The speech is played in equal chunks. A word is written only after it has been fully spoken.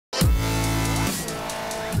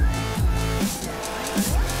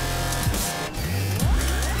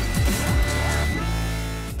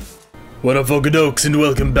What up, folkadokes, and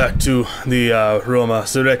welcome back to the Roma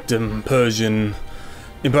Surrectum Persian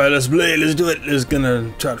Empire. Let's play, let's do it. Let's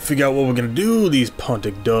gonna try to figure out what we're gonna do. These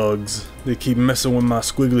Pontic dogs, they keep messing with my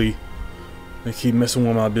squiggly. They keep messing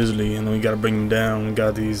with my Bisley, and then we gotta bring them down. We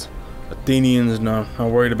got these Athenians, no,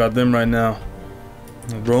 not worried about them right now.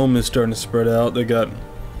 Rome is starting to spread out. They got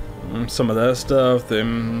some of that stuff.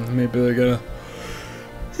 Maybe they're gonna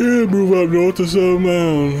move up north or something.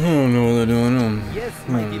 I don't know what they're doing. Yes,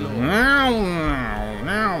 mighty lord.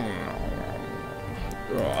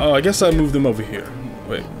 Oh, I guess I moved them over here.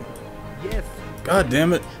 Wait. Yes. God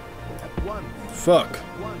damn it. At once. Fuck.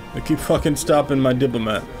 They keep fucking stopping my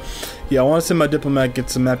diplomat. Yeah, I want to send my diplomat get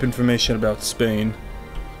some map information about Spain.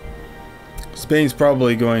 Spain's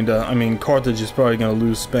probably going to, I mean, Carthage is probably going to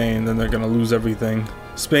lose Spain, then they're going to lose everything.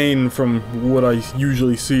 Spain, from what I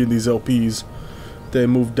usually see in these LPs, they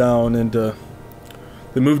move down into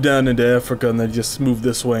Africa and they just move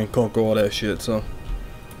this way and conquer all that shit, so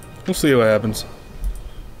we'll see what happens.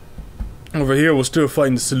 Over here we're still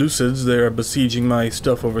fighting the Seleucids. They're besieging my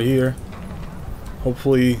stuff over here.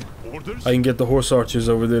 Hopefully I can get the horse archers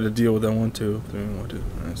over there to deal with that. 1, 2, 3, 1, 2,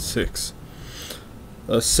 6.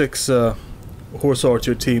 Six horse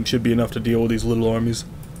archer team should be enough to deal with these little armies.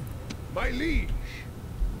 My liege.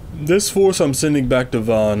 This force I'm sending back to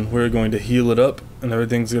Van. We're going to heal it up, and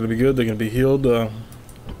everything's gonna be good. They're gonna be healed.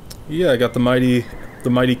 Yeah, I got the mighty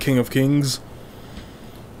King of Kings.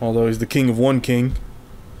 Although he's the king of one king,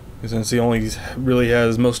 since he only really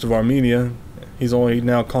has most of Armenia. He's only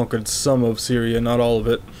now conquered some of Syria, not all of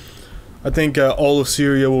it. I think all of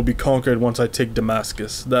Syria will be conquered once I take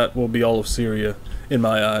Damascus. That will be all of Syria, in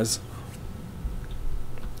my eyes.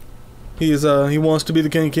 He wants to be the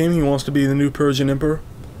king of kings. He wants to be the new Persian emperor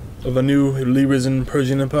of a newly risen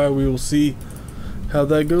Persian empire. We will see how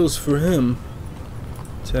that goes for him.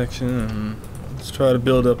 Protection. Let's try to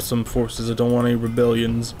build up some forces. I don't want any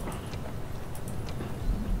rebellions.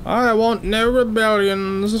 I want no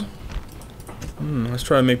rebellions. Let's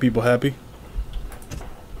try to make people happy.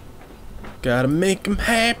 Gotta make them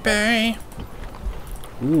happy.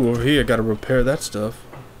 Ooh, over here, gotta repair that stuff.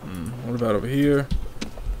 What about over here?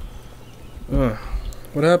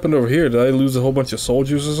 What happened over here? Did I lose a whole bunch of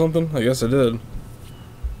soldiers or something? I guess I did.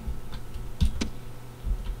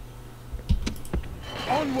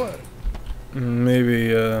 Onward.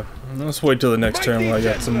 Maybe, let's wait till the next turn when I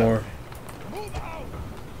got some more,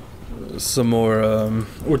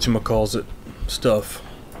 whatchamacallit, stuff.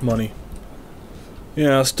 Money.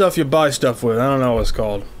 Yeah, stuff you buy stuff with. I don't know what it's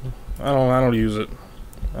called. I don't use it.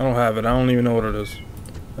 I don't have it. I don't even know what it is.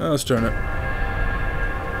 Let's turn it.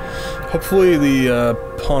 Hopefully the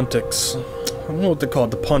Pontics, I don't know what they're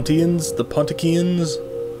called, the Pontians? The Ponticians?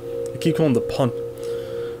 I keep calling them the Pont.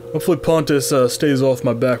 Hopefully Pontus stays off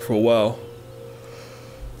my back for a while.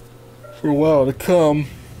 For a while to come.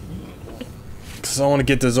 Because I want to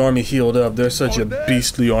get this army healed up. They're such a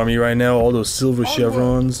beastly army right now, all those silver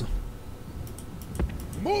chevrons.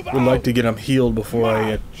 Would like to get them healed before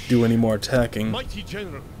I do any more attacking. Mighty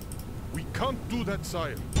general, we can't do that,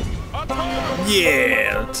 sire.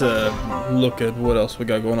 Yeah, let's look at what else we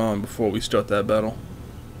got going on before we start that battle.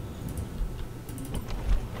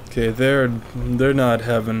 Okay, they're not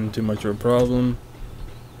having too much of a problem.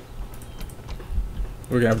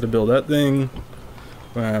 We're gonna have to build that thing.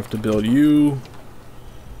 We're gonna have to build you.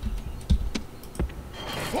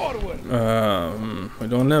 Forward. I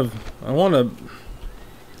don't have. I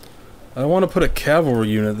want to put a cavalry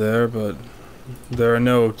unit there, but there are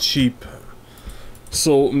no cheap.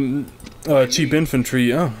 Cheap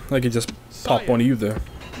infantry. Oh, I could just pop one of you there.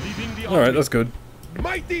 Alright, that's good.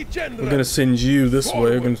 Mighty general. We're gonna send you this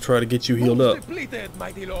way. We're gonna try to get you healed up. Depleted,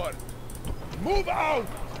 mighty lord. Move out.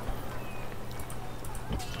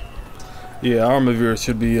 Yeah, AMIIIIR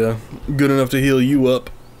should be good enough to heal you up.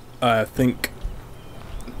 I think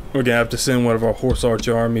we're gonna have to send one of our horse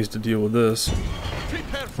archer armies to deal with this.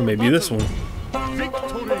 Or maybe this one.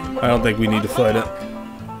 I don't think we need to fight it.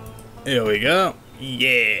 Here we go.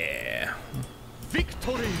 Yeah.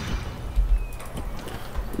 Victory.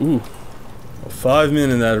 Ooh, 5 men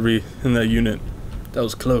in that unit. That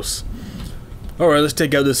was close. All right, let's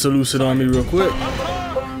take out this Seleucid army real quick.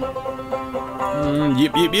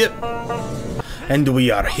 Yep. And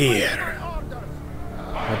we are here.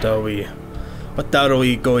 What are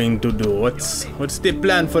we going to do? What's the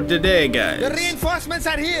plan for today, guys? The reinforcements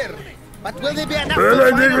are here, but will they be enough? Well,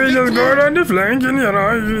 I think we just go on the flank and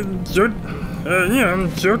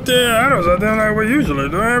shoot the arrows at them like we usually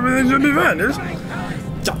do. Everything should be fine.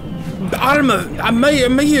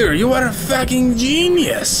 AMIIIIR, you are a fucking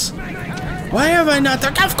genius. Why have I not?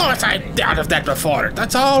 Of course I thought of that before.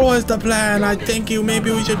 That's always the plan. I think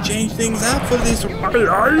maybe we should change things up for this. I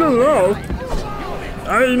don't know.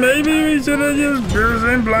 Maybe we should have just do the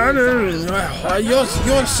same plan.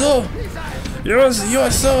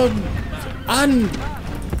 You're so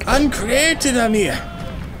uncreative, Amir.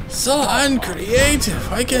 So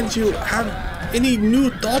uncreative. Why can't you have any new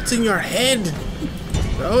thoughts in your head?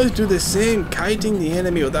 You always do the same, kiting the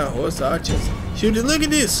enemy with our horse archers. Shoot it, look at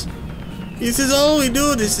this. This is all we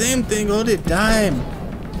do, the same thing all the time.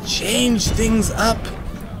 Change things up.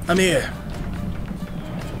 Amir.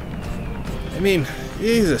 I mean,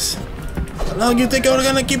 Jesus. How long do you think I'm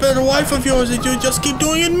gonna keep that wife of yours that you just keep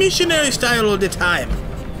doing it missionary style all the time?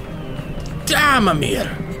 Damn,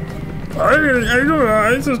 Amir. I don't know,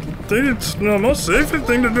 I just think it's the most safest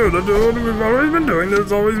thing to do what we've always been doing.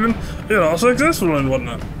 That's always been, successful and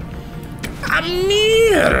whatnot.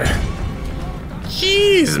 Amir!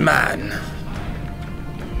 Jeez, man.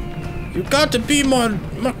 You got to be more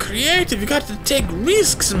creative. You got to take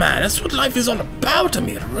risks, man. That's what life is all about,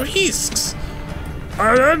 Amir. Risks.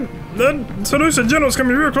 That Seleucid general's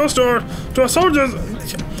coming real close to our soldiers.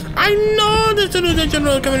 I know the Seleucid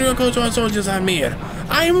general is coming real close to our soldiers, Amir.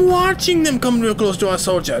 I'm watching them come real close to our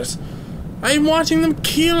soldiers. I'm watching them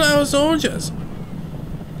kill our soldiers.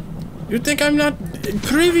 You think I'm not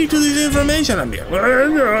privy to this information, Amir?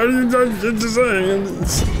 I'm just saying.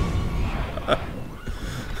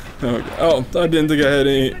 Oh, I didn't think I had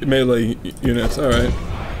any melee units. All right.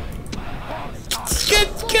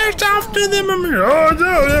 Get after them, Amir. Oh,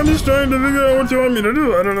 no, I'm just trying to figure out what you want me to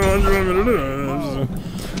do. I don't know what you want me to do.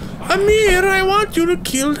 Amir, I want you to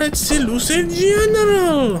kill that Seleucid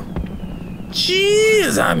general.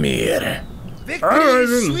 Jeez, Amir. Victory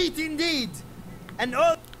is sweet indeed. And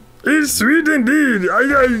all. It's sweet indeed. We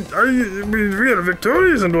are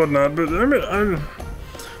victorious and whatnot, but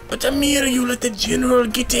But Amir, you let the general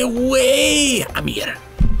get away, Amir.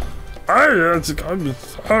 I'm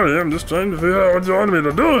sorry, I'm just trying to figure out what you want me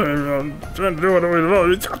to do. I'm trying to do what I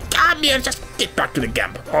want to do. Amir, just get back to the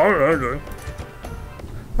camp. Alright, okay.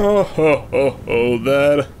 Oh,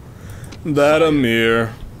 that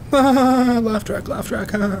Amir. Laugh track.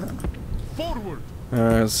 Forward.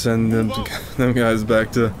 Alright, send them guys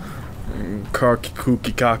back to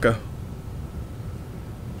Karkikukikaka.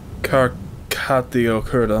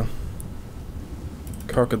 Karkatiokurta.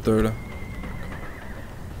 Karkathurta.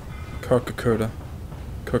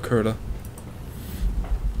 Karkakurta.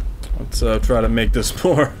 Let's try to make this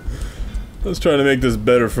more. Let's try to make this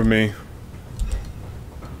better for me.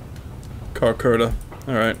 Karkurta.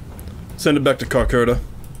 Alright. Send it back to Karkurta.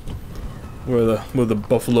 Where the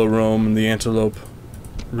buffalo roam and the antelope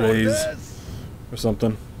raise. Or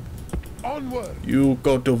something. Onward. You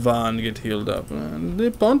go to Van, get healed up.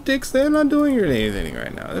 The Pontics, they're not doing anything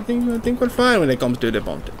right now. I think we're fine when it comes to the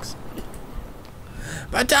Pontics.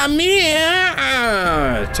 But Amir,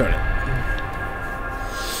 turn it.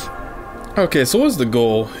 Okay, so what's the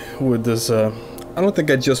goal with this? I don't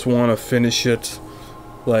think I just want to finish it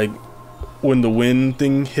like when the wind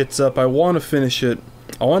thing hits up. I want to finish it.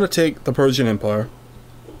 I want to take the Persian Empire.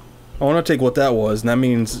 I want to take what that was, and that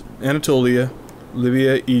means Anatolia,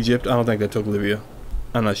 Libya, Egypt. I don't think they took Libya.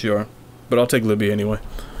 I'm not sure, but I'll take Libya anyway.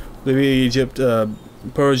 Libya, Egypt,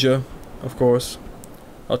 Persia, of course.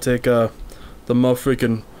 I'll take the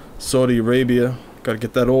motherfucking Saudi Arabia. Gotta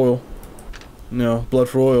get that oil. You know, blood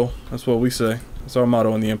for oil. That's what we say. That's our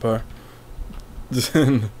motto in the empire.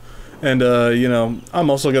 And you know, I'm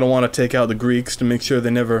also gonna want to take out the Greeks to make sure they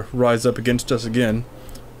never rise up against us again.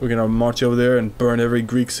 We're gonna march over there and burn every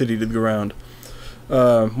Greek city to the ground.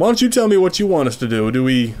 Why don't you tell me what you want us to do? Do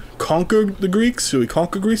we conquer the Greeks? Do we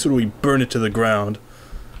conquer Greece, or do we burn it to the ground?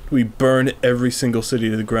 Do we burn every single city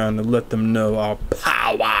to the ground and let them know our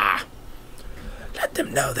power? Let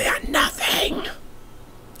them know they are nothing.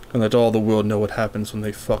 And let all the world know what happens when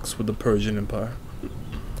they fucks with the Persian Empire.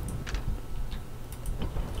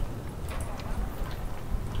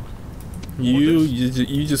 You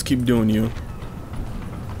just keep doing you.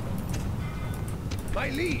 My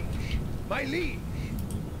liege.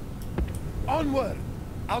 Onward.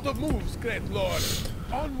 Out of moves, great lord.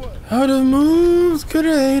 Onward. Out of moves,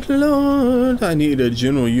 great lord. I need a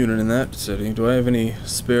general unit in that city. Do I have any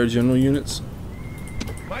spare general units?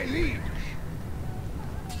 My liege.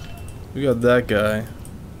 We got that guy.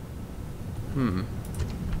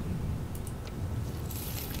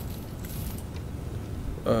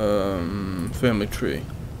 Family tree.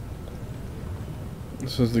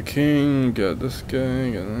 This is the king. Got this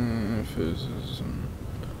guy. Got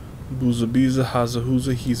Booza Beeza, Haza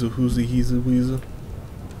Hooza, Heeza Hooza, Heeza Weeza.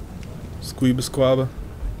 Squeeba Squaba.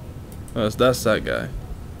 That's that guy.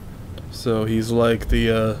 So he's like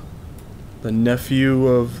the nephew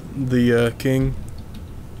of the king.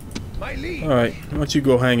 My liege. Alright, why don't you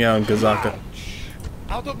go hang out in Gazaka?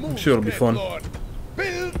 Out of moves, I'm sure it'll be great fun. lord.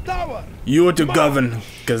 Build tower. You are to govern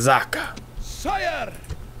Gazaka. Sire.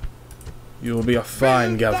 You will be a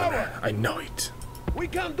fine Build governor. tower. I know it. We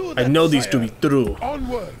can do I that, know these to sire. be true.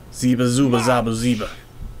 Onward. Ziba zuba zaba ziba.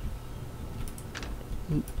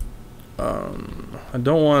 I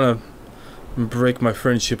don't want to break my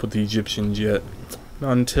friendship with the Egyptians yet.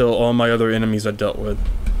 Not until all my other enemies are dealt with.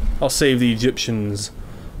 I'll save the Egyptians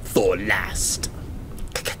for last.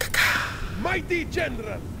 Mighty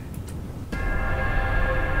general.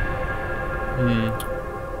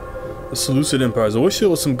 The Seleucid Empires. I wish there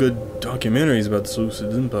was some good documentaries about the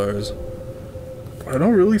Seleucid Empires. I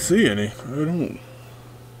don't really see any. I don't.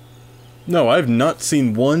 No, I've not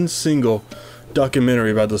seen one single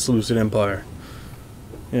documentary about the Seleucid Empire.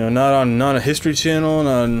 You know, not on a History Channel,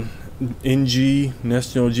 not on NG,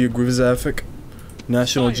 National Geographic,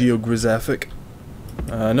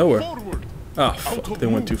 nowhere. Forward. Ah, fuck, they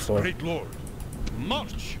went too far. Great lord.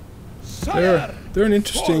 March. Sire. They're an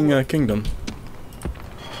interesting kingdom.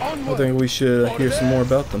 I Onward. think we should hear some more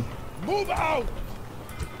about them. Move out.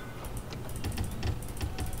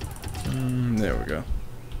 There we go.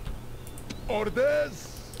 Orders.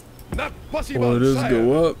 Not possible. Orders sire.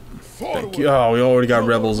 go up. Forward. Thank you. Oh, we already got No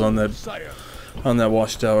rebels more on that moves, sire.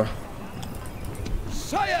 watchtower.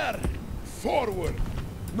 Sire. Forward.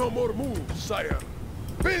 No more moves, sire.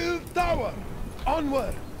 Build tower.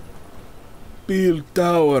 Onward. Build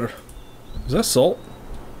tower. Is that salt?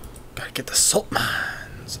 Gotta get the salt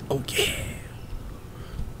mines. Oh yeah.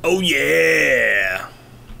 Oh yeah.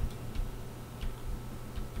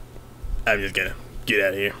 I'm just gonna get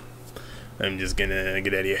out of here. I'm just gonna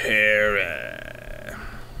get out of your hair.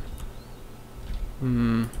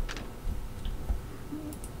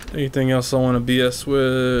 Anything else I want to BS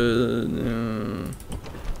with?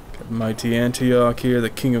 Got mighty Antioch here, the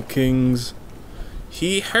King of Kings.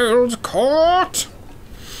 He holds court.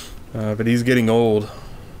 But he's getting old.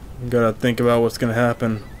 You gotta think about what's gonna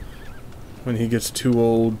happen when he gets too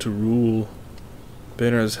old to rule.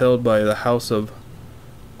 Banner is held by the House of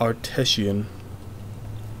Artesian.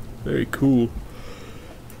 Very cool.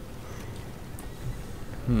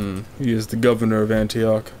 He is the governor of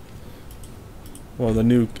Antioch. While the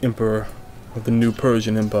new emperor of the new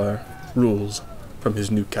Persian Empire rules from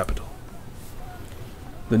his new capital.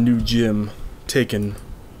 The new gem taken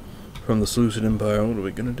from the Seleucid Empire. What are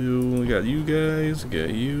we gonna do? We got you guys, we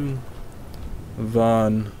got you.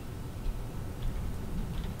 Van's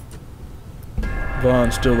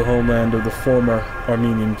still the homeland of the former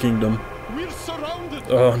Armenian kingdom. We're surrounded.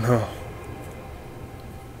 Oh no.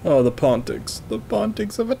 Oh, the Pontics. The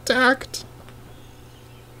Pontics have attacked.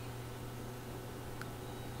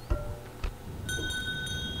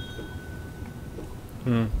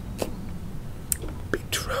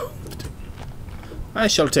 Betrothed. I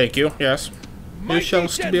shall take you, yes. You shall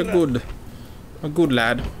be a good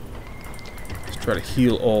lad. Let's try to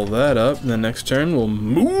heal all that up. And the next turn we'll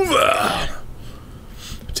move on.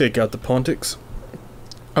 Take out the Pontics.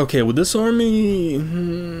 Okay, with this army...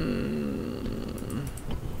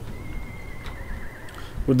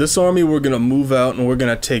 With this army, we're gonna move out and we're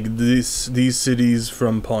gonna take these cities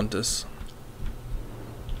from Pontus.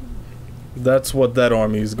 That's what that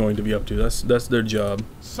army is going to be up to. That's their job.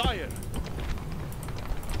 Sire.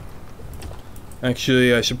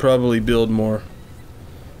 Actually, I should probably build more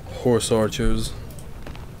horse archers.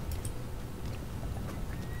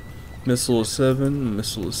 Missile is 7,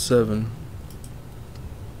 missile is 7.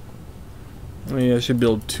 I mean, I should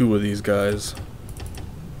build 2 of these guys.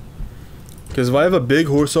 Because if I have a big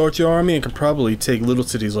horse archer army, I can probably take little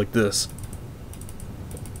cities like this.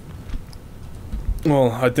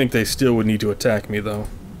 Well, I think they still would need to attack me, though.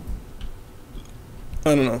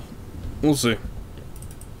 I don't know. We'll see.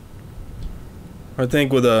 I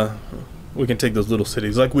think with we can take those little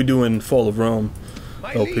cities, like we do in Fall of Rome,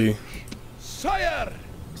 My LP. liege. Sire.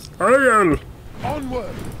 Ariel!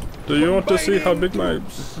 Onward. Do you want to see how big my...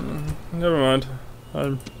 Troops. Never mind. I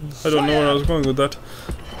don't know where I was going with that.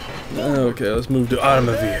 Okay, let's move to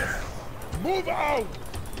AMIIIIR. Move out.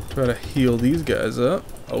 Try to heal these guys up.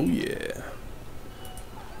 Oh yeah.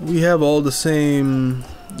 We have all the same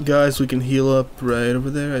guys we can heal up right over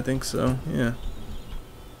there, I think so. Yeah.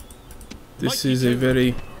 This is a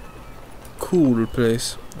very cool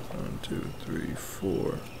place. 1, 2, 3,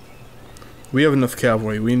 4. We have enough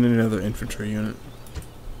cavalry. We need another infantry unit.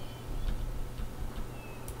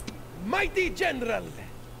 Mighty general.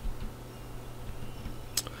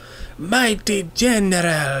 Mighty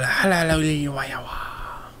General.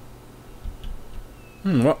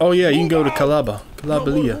 Oh yeah, you can go to Calaba. No more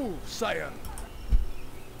Calabalia. move, sire.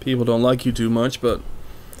 People don't like you too much, but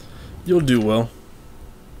you'll do well.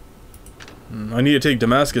 I need to take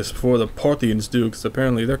Damascus before the Parthians do, because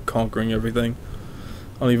apparently they're conquering everything.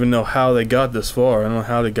 I don't even know how they got this far. I don't know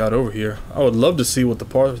how they got over here. I would love to see what the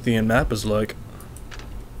Parthian map is like.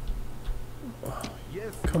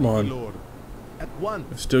 Yes, Come my on. lord. At once.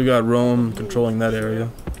 We've still got Rome controlling that area.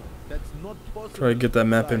 That's not possible. Try to get that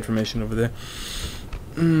map sire. information over there.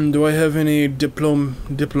 Do I have any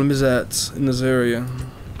diplomizats in this area?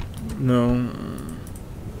 No.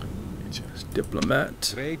 Just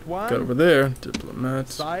diplomat. Great one. Got over there. Diplomat.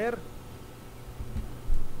 Sire.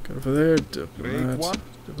 Got over there. Great Diplomat. one.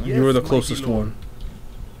 You were the Yes, closest mighty lord. one.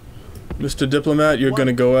 Mr. Diplomat, you're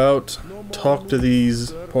gonna go out, No more talk to moves, these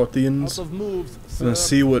sir. Parthians, Out of moves, and then sir.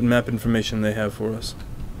 see what map information they have for us.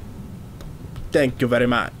 Thank you very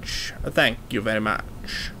much. Thank you very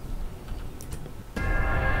much.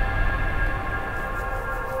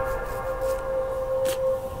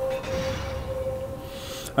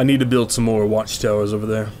 I need to build some more watchtowers over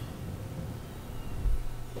there.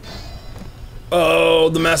 Oh,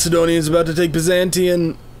 the Macedonians about to take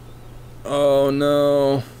Byzantium. Oh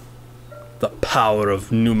no. The power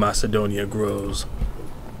of New Macedonia grows.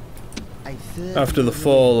 After the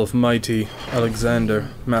fall of mighty Alexander,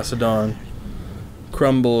 Macedon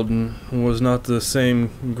crumbled and was not the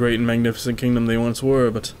same great and magnificent kingdom they once were,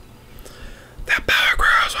 but that power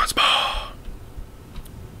grows once more.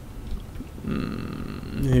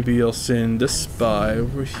 Maybe I'll send a spy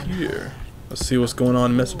over here. Let's see what's going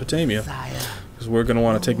on in Mesopotamia, because we're going to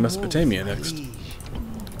want to take Mesopotamia next.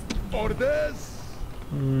 Orders.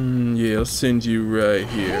 Yeah, I'll send you right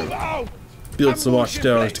Move here. out. Build some Ambush in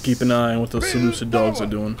watchtowers to place. keep an eye on what those Build Seleucid dogs tower.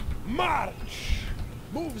 are doing. March.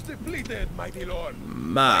 Moves depleted, mighty lord.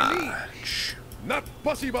 March. Not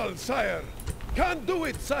possible, sire. Can't do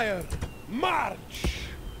it, sire. March.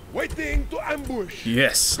 Waiting to ambush.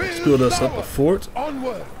 Yes, let's build us up a fort.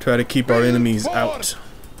 Onward. Try to keep our Build enemies fort. out.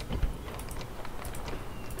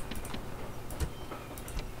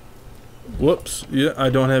 Whoops. Yeah, I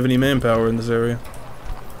don't have any manpower in this area.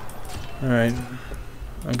 Alright.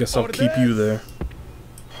 I guess I'll keep you there.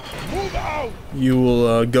 Move out. You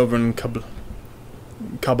will govern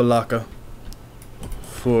Kabalaka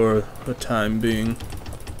for the time being.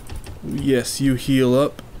 Yes, you heal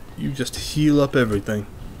up. You just heal up everything.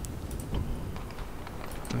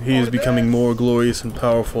 He is becoming more glorious and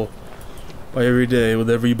powerful by every day with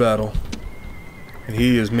every battle. And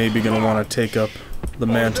he is maybe going to want to take up the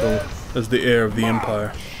mantle as the heir of the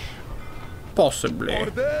empire. Possibly.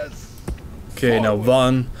 Orders. Okay, now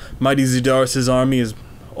Mighty Zidaris' army is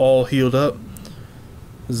all healed up.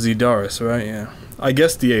 Zidaris, right? Yeah. I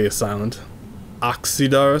guess the A is silent.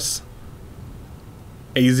 Oxidaris?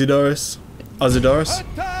 Azidaris?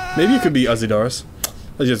 Azidaris? Maybe it could be Azidaris.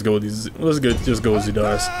 Let's just go with these. Just go with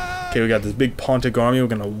Zidaris. Okay, we got this big Pontic army. We're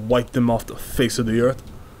gonna wipe them off the face of the earth.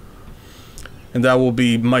 And that will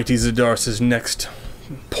be Mighty Zidaris' next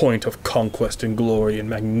point of conquest and glory and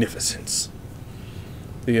magnificence.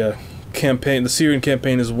 The Syrian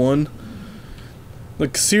campaign is won. The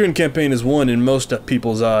Syrian campaign is won in most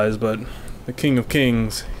people's eyes, but the King of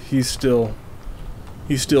Kings, he's still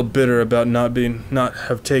bitter about not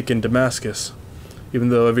have taken Damascus, even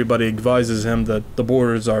though everybody advises him that the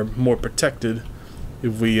borders are more protected.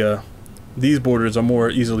 If we these borders are more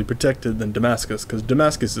easily protected than Damascus, because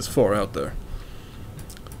Damascus is far out there.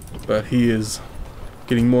 But he is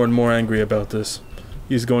getting more and more angry about this.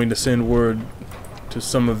 He's going to send word to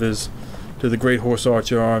to the Great Horse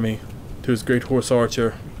Archer army, to his Great Horse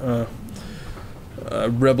Archer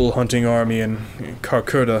rebel hunting army in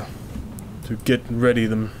Karkurta, to get ready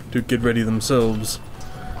themselves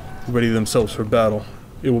for battle.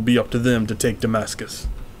 It will be up to them to take Damascus.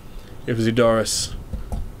 If Zidaris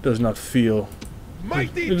does not feel,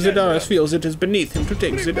 Mighty if Zidaris feels it is beneath him to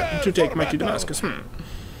take mighty Damascus,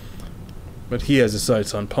 But he has his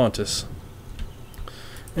sights on Pontus,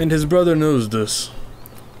 and his brother knows this.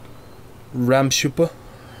 Ramshupa.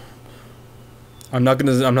 I'm not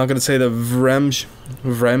gonna say the Ramshap.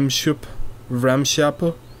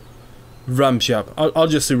 I'll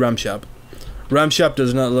just say Ramshap. Ramshap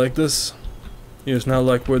does not like this. He does not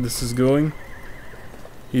like where this is going.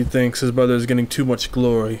 He thinks his brother is getting too much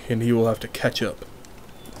glory, and he will have to catch up.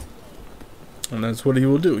 And that's what he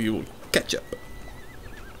will do. He will catch up.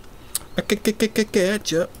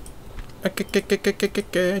 Catch up.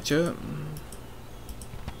 Catch up.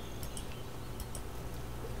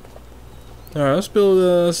 Alright, let's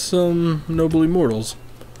build some noble immortals.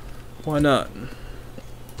 Why not?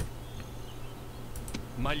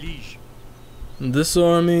 My liege, This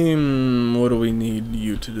army, what do we need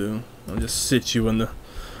you to do? I'll just sit you in the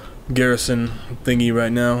garrison thingy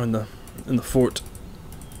right now in the fort.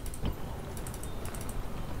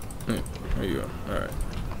 There you go. All right.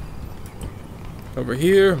 Over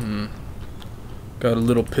here, got a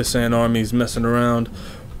little pissant armies messing around.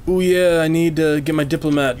 Oh yeah, I need to get my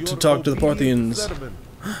diplomat to talk to the Parthians.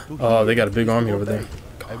 Oh, they got a big army over there.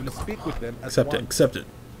 I will speak with them. Accept it, accept it.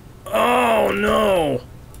 Oh no!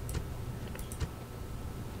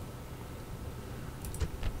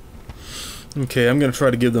 Okay, I'm gonna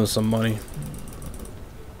try to give them some money.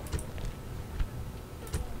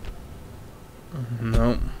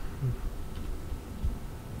 No.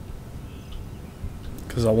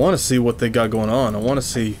 Because I want to see what they got going on. I want to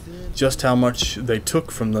see just how much they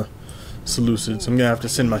took from the Seleucids. I'm gonna have to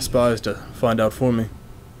send my spies to find out for me.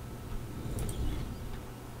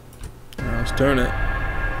 Now, let's turn it.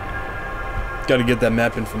 Got to get that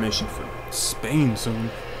map information for Spain soon.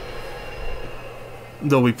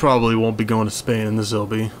 Though we probably won't be going to Spain in this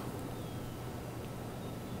LB.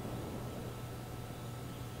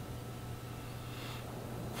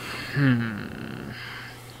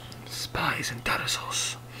 Spies in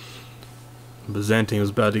Tarassos. Byzantium was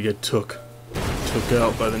about to get took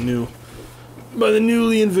out by the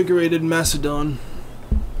newly invigorated Macedon.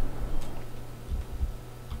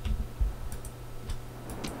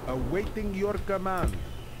 Awaiting your command.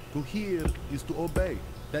 To hear is to obey.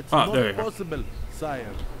 That's there not you go. possible, sire.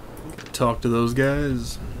 Talk to those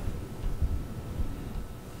guys.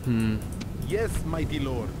 Yes, mighty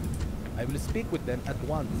lord. I will speak with them at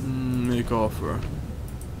once. Make offer.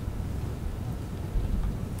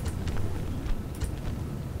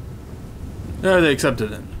 There, they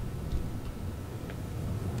accepted it.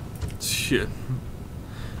 Shit.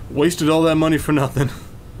 Wasted all that money for nothing.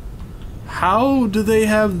 How do they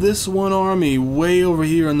have this one army way over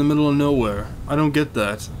here in the middle of nowhere? I don't get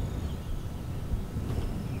that.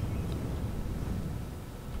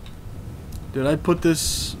 Did I put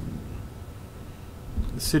this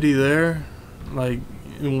city there, like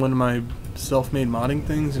in one of my self-made modding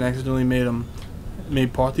things, and accidentally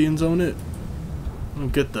made Parthians own it? I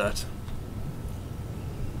don't get that.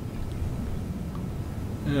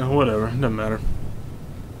 Yeah, whatever, doesn't matter.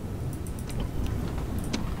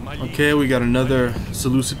 Okay, we got another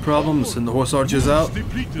Seleucid problem. Send the horse archers out.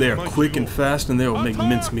 They are quick and fast, and they will make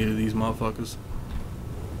mincemeat of these motherfuckers.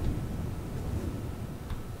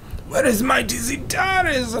 Where is mighty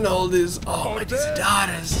Zidares and all this? Oh, mighty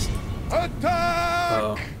Zidares.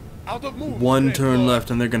 Attack! Out of move, One turn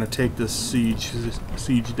left, and they're gonna take this siege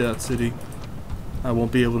that city. I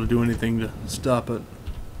won't be able to do anything to stop it.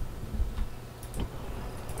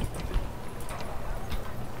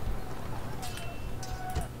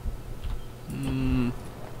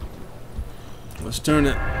 Let's turn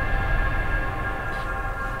it.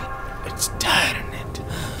 Let's turn it.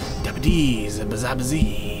 Dabadiz,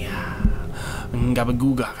 bazabazi.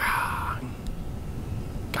 Gabagooga.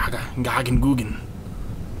 Gagan Guggen.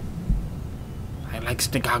 I likes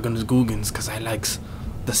the Gagan's Guggens because I likes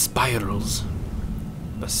the spirals.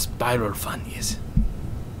 The spiral fun, yes.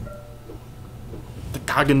 The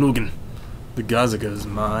Gaganugan. The Gazaga is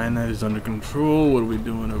mine. That is under control. What are we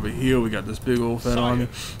doing over here? We got this big old fat army.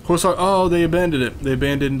 Horse army. Oh, they abandoned it. They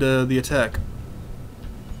abandoned the attack.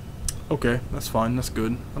 Okay, that's fine. That's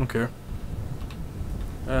good. I don't care.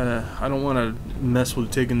 I don't want to mess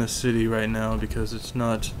with taking this city right now because it's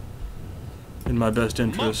not in my best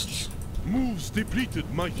interests. Moves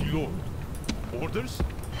depleted, mighty lord. Orders?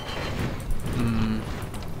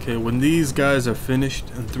 Okay, when these guys are finished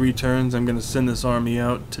in 3 turns, I'm gonna send this army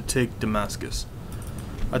out to take Damascus.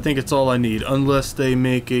 I think it's all I need, unless they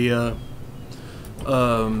make a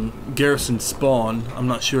garrison spawn. I'm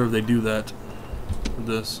not sure if they do that with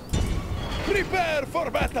this. Prepare for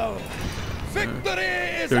battle. Victory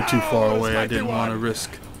is They're too far ours, away. I mighty didn't want to one.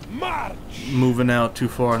 risk March. moving out too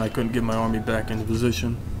far, and I couldn't get my army back into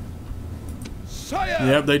position. Sire.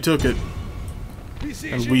 Yep, they took it,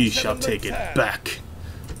 and we Besieging shall take it settlements back.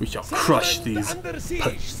 We shall crush these under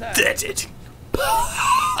siege, sir.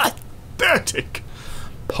 pathetic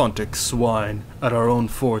Pontic swine at our own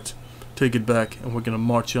fort. Take it back, and we're gonna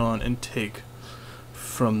march on and take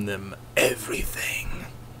from them everything.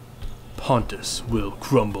 Pontus will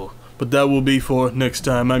crumble. But that will be for next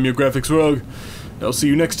time. I'm your graphics rogue. I'll see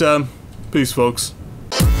you next time. Peace, folks.